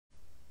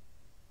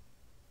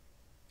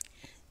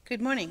Good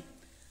morning.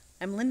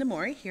 I'm Linda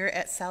Morey here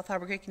at South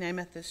Harbor Creek United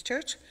Methodist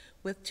Church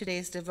with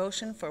today's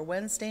devotion for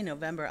Wednesday,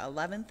 November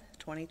 11th,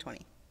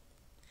 2020.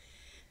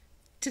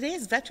 Today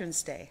is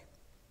Veterans Day,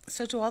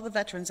 so to all the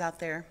veterans out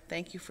there,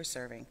 thank you for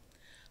serving.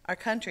 Our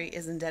country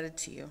is indebted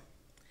to you.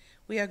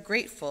 We are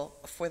grateful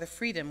for the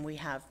freedom we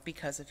have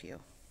because of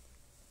you.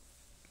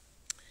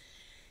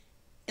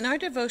 In our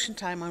devotion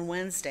time on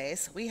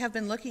Wednesdays, we have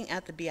been looking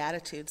at the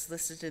Beatitudes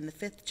listed in the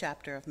 5th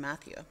chapter of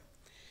Matthew.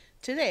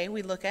 Today,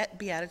 we look at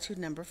Beatitude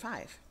number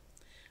 5.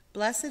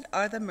 Blessed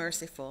are the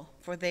merciful,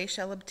 for they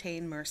shall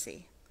obtain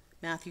mercy.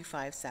 Matthew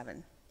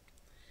 5:7.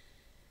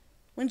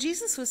 When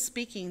Jesus was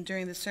speaking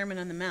during the Sermon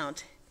on the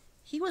Mount,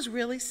 he was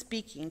really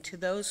speaking to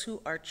those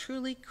who are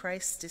truly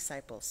Christ's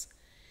disciples.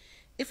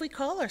 If we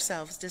call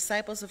ourselves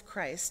disciples of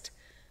Christ,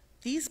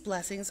 these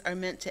blessings are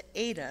meant to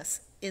aid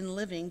us in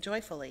living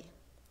joyfully.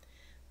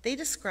 They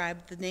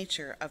describe the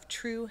nature of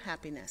true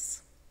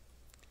happiness.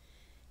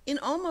 In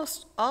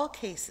almost all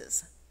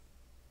cases,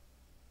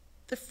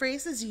 the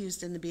phrases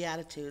used in the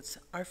Beatitudes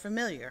are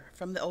familiar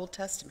from the Old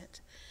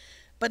Testament,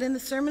 but in the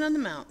Sermon on the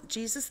Mount,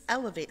 Jesus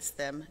elevates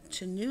them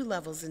to new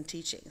levels in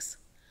teachings.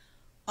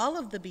 All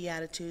of the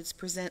Beatitudes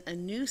present a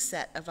new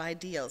set of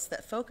ideals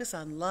that focus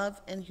on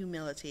love and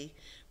humility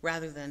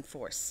rather than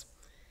force.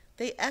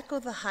 They echo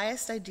the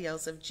highest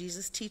ideals of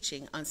Jesus'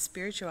 teaching on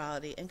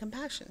spirituality and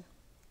compassion.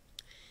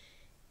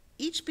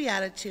 Each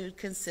Beatitude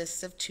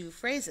consists of two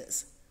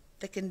phrases,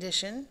 the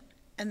condition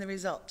and the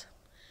result.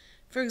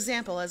 For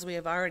example, as we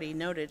have already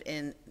noted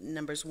in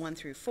Numbers 1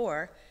 through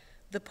 4,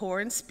 the poor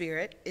in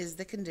spirit is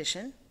the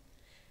condition,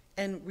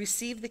 and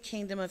receive the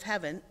kingdom of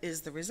heaven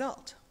is the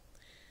result.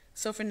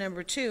 So for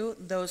number 2,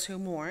 those who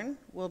mourn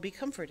will be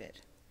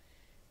comforted.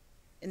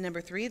 In number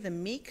 3, the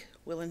meek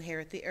will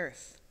inherit the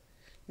earth.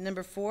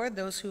 Number 4,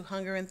 those who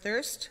hunger and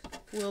thirst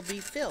will be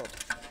filled.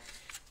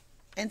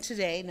 And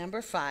today,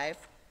 number 5,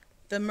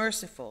 the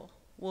merciful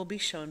will be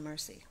shown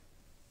mercy.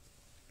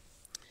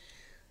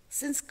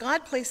 Since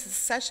God places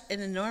such an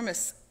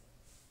enormous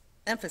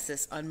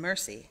emphasis on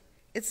mercy,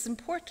 it's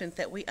important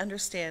that we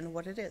understand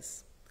what it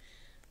is.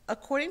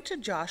 According to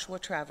Joshua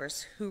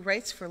Travers, who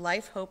writes for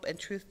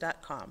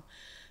lifehopeandtruth.com,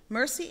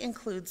 mercy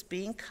includes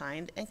being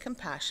kind and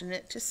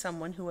compassionate to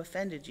someone who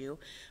offended you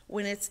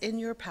when it's in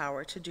your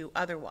power to do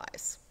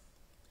otherwise.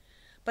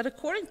 But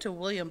according to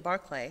William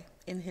Barclay,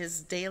 in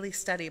his Daily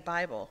Study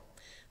Bible,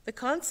 the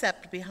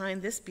concept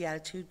behind this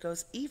beatitude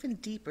goes even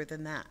deeper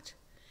than that.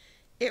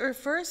 It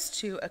refers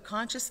to a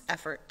conscious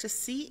effort to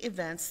see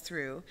events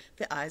through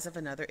the eyes of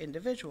another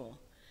individual,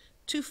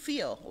 to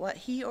feel what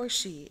he or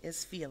she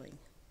is feeling.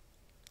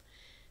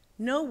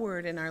 No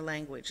word in our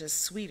language is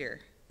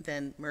sweeter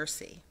than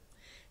mercy,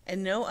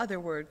 and no other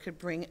word could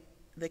bring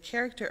the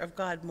character of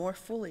God more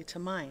fully to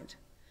mind.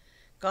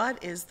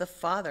 God is the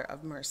Father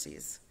of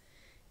mercies.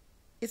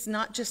 It's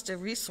not just a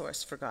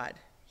resource for God.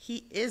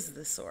 He is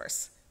the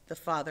source, the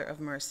Father of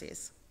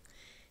mercies.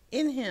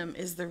 In him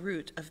is the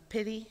root of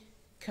pity,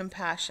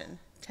 compassion,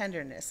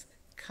 tenderness,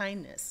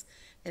 kindness,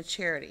 and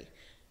charity.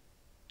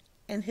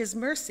 And his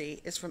mercy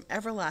is from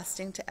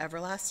everlasting to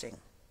everlasting,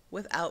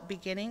 without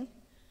beginning,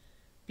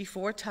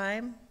 before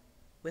time,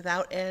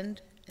 without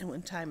end, and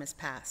when time is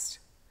past.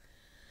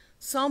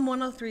 Psalm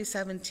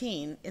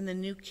 103:17 in the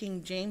New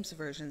King James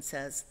Version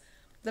says,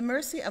 "The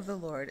mercy of the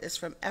Lord is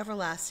from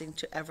everlasting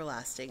to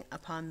everlasting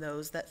upon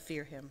those that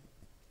fear him."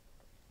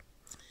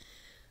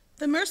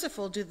 The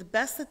merciful do the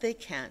best that they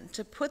can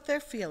to put their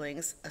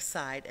feelings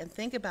aside and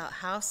think about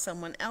how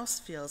someone else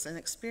feels and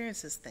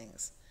experiences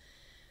things.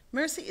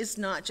 Mercy is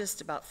not just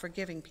about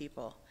forgiving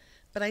people,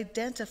 but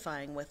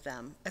identifying with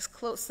them as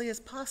closely as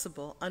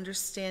possible,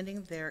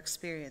 understanding their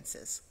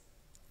experiences.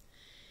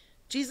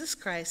 Jesus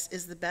Christ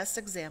is the best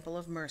example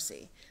of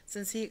mercy,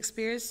 since he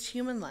experienced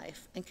human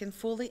life and can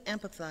fully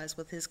empathize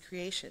with his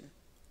creation.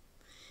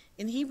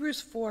 In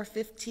Hebrews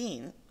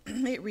 4:15,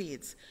 it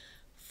reads,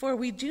 "For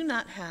we do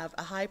not have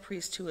a high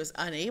priest who is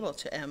unable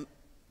to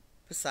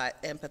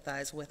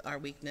empathize with our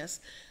weakness,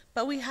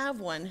 but we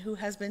have one who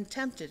has been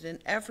tempted in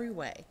every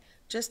way,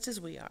 just as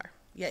we are,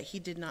 yet he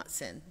did not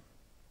sin."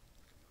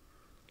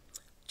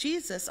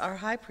 Jesus, our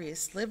high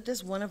priest, lived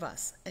as one of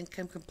us and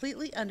can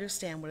completely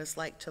understand what it's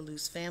like to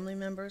lose family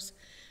members,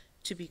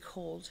 to be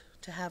cold,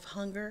 to have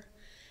hunger,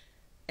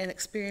 and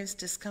experience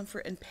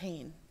discomfort and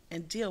pain,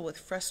 and deal with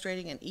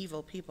frustrating and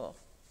evil people.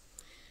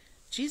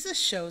 Jesus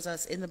shows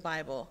us in the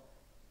Bible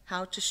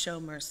how to show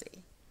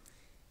mercy.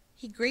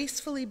 He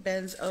gracefully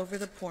bends over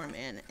the poor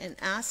man and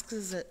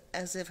asks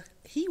as if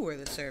he were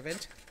the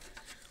servant,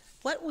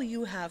 "What will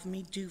you have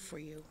me do for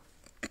you?"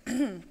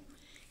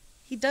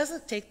 He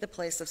doesn't take the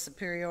place of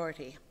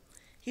superiority.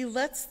 He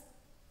lets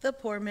the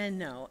poor man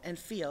know and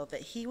feel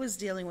that he was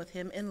dealing with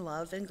him in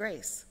love and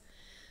grace.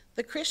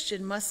 The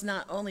Christian must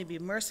not only be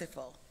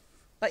merciful,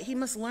 but he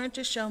must learn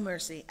to show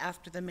mercy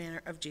after the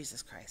manner of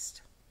Jesus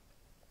Christ.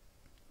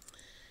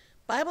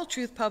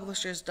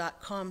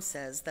 BibleTruthPublishers.com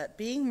says that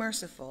being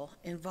merciful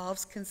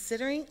involves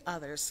considering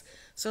others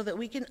so that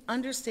we can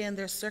understand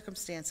their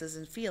circumstances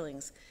and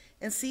feelings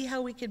and see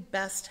how we can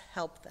best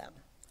help them.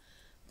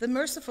 The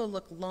merciful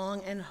look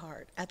long and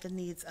hard at the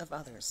needs of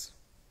others.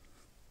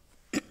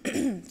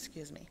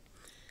 Excuse me.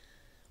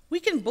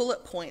 We can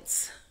bullet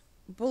point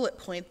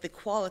the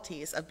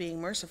qualities of being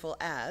merciful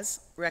as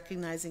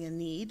recognizing a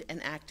need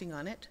and acting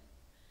on it,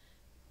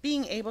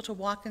 being able to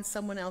walk in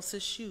someone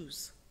else's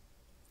shoes,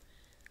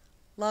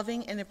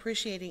 loving and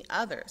appreciating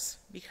others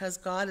because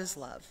God is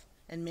love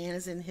and man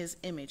is in his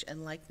image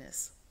and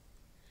likeness,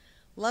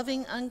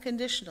 loving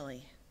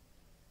unconditionally,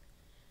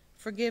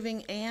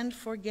 forgiving and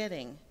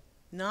forgetting,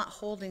 not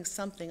holding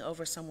something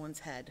over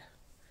someone's head,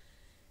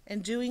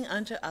 and doing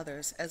unto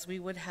others as we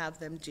would have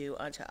them do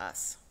unto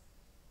us.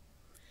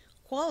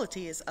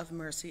 Qualities of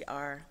mercy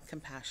are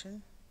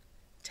compassion,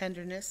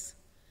 tenderness,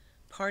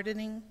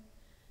 pardoning,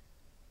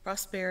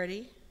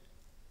 prosperity,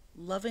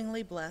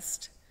 lovingly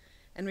blessed,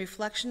 and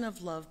reflection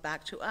of love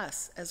back to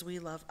us as we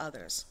love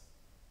others.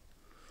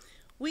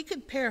 We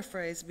could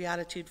paraphrase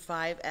Beatitude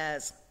 5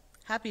 as,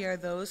 happy are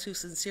those who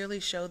sincerely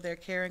show their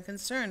care and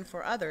concern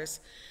for others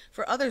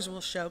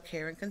will show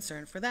care and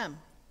concern for them.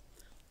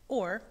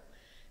 Or,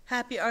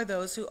 happy are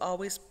those who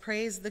always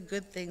praise the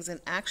good things and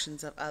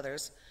actions of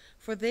others,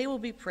 for they will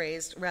be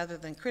praised rather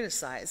than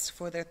criticized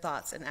for their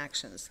thoughts and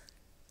actions.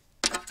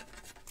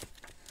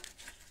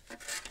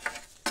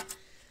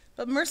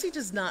 But mercy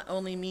does not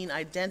only mean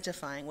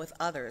identifying with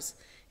others,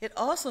 it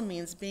also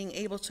means being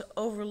able to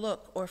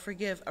overlook or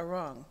forgive a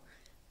wrong,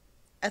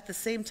 at the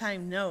same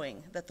time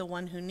knowing that the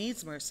one who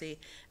needs mercy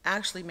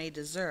actually may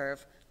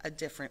deserve a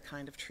different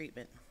kind of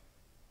treatment.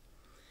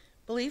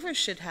 Believers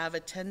should have a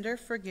tender,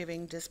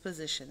 forgiving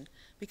disposition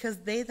because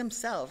they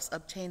themselves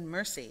obtain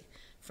mercy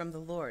from the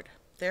Lord.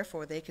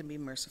 Therefore, they can be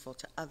merciful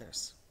to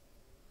others.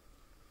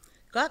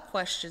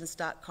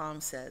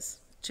 GotQuestions.com says,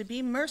 to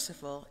be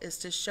merciful is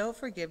to show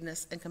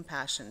forgiveness and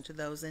compassion to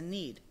those in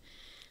need.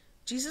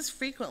 Jesus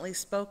frequently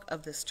spoke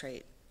of this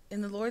trait.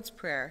 In the Lord's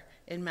Prayer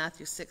in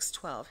Matthew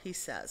 6:12, he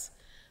says,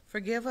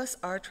 forgive us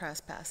our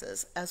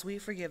trespasses as we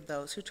forgive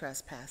those who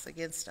trespass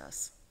against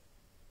us.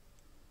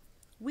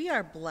 We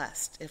are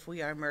blessed if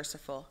we are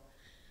merciful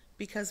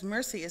because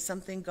mercy is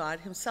something God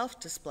himself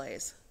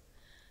displays.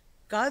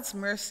 God's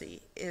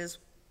mercy is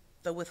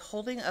the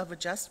withholding of a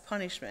just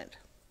punishment.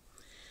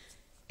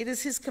 It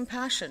is his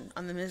compassion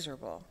on the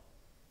miserable.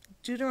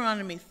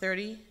 Deuteronomy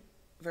 30,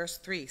 verse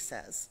 3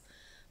 says,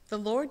 the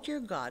Lord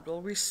your God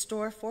will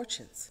restore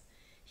fortunes.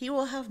 He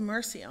will have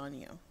mercy on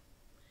you.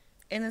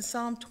 And in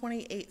Psalm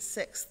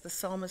 28:6, the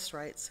psalmist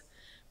writes,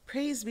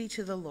 praise be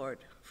to the Lord,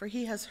 for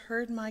he has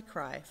heard my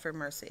cry for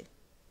mercy.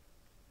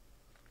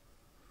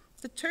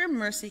 The term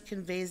mercy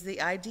conveys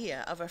the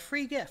idea of a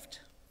free gift,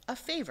 a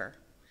favor,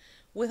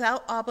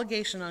 without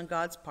obligation on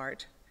God's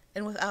part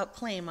and without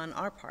claim on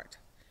our part.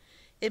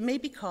 It may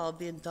be called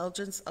the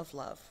indulgence of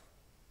love.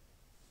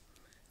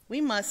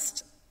 We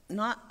must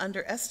not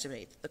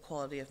underestimate the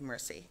quality of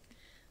mercy.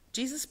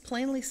 Jesus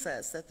plainly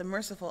says that the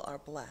merciful are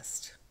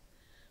blessed.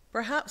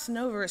 Perhaps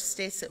no verse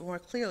states it more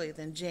clearly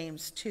than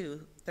James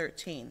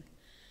 2:13.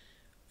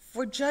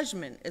 For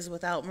judgment is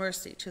without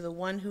mercy to the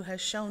one who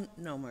has shown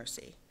no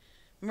mercy.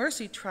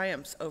 Mercy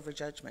triumphs over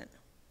judgment.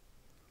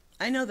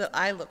 I know that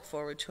I look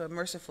forward to a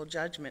merciful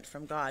judgment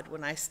from God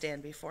when I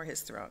stand before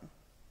his throne.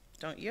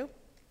 Don't you?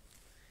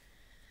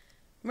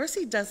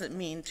 Mercy doesn't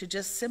mean to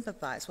just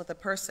sympathize with a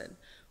person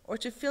or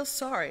to feel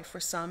sorry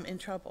for some in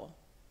trouble.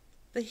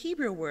 The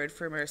Hebrew word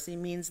for mercy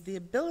means the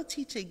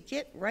ability to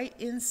get right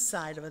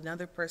inside of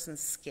another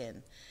person's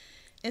skin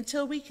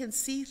until we can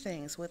see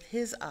things with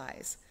his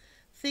eyes,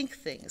 think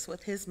things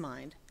with his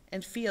mind,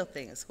 and feel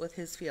things with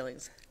his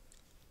feelings.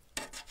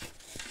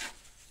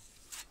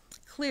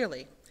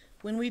 Clearly,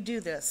 when we do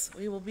this,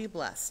 we will be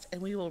blessed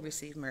and we will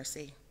receive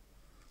mercy.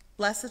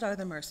 Blessed are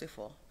the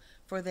merciful,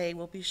 for they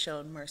will be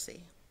shown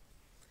mercy.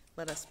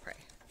 Let us pray.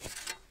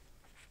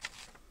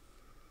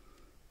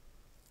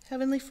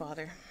 Heavenly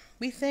Father,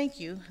 we thank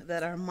you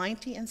that our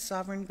mighty and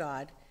sovereign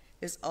God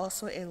is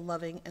also a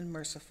loving and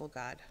merciful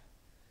God.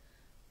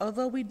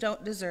 Although we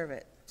don't deserve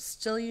it,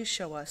 still you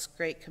show us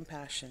great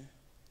compassion.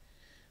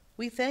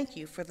 We thank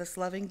you for this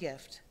loving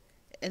gift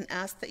and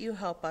ask that you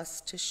help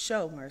us to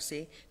show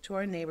mercy to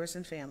our neighbors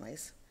and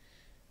families.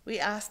 We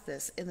ask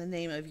this in the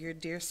name of your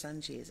dear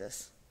Son,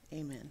 Jesus.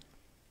 Amen.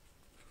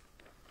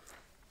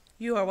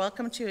 You are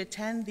welcome to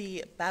attend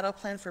the Battle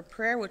Plan for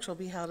Prayer, which will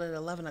be held at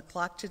 11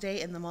 o'clock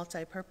today in the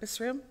multipurpose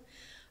room.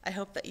 I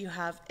hope that you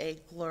have a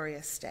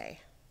glorious day.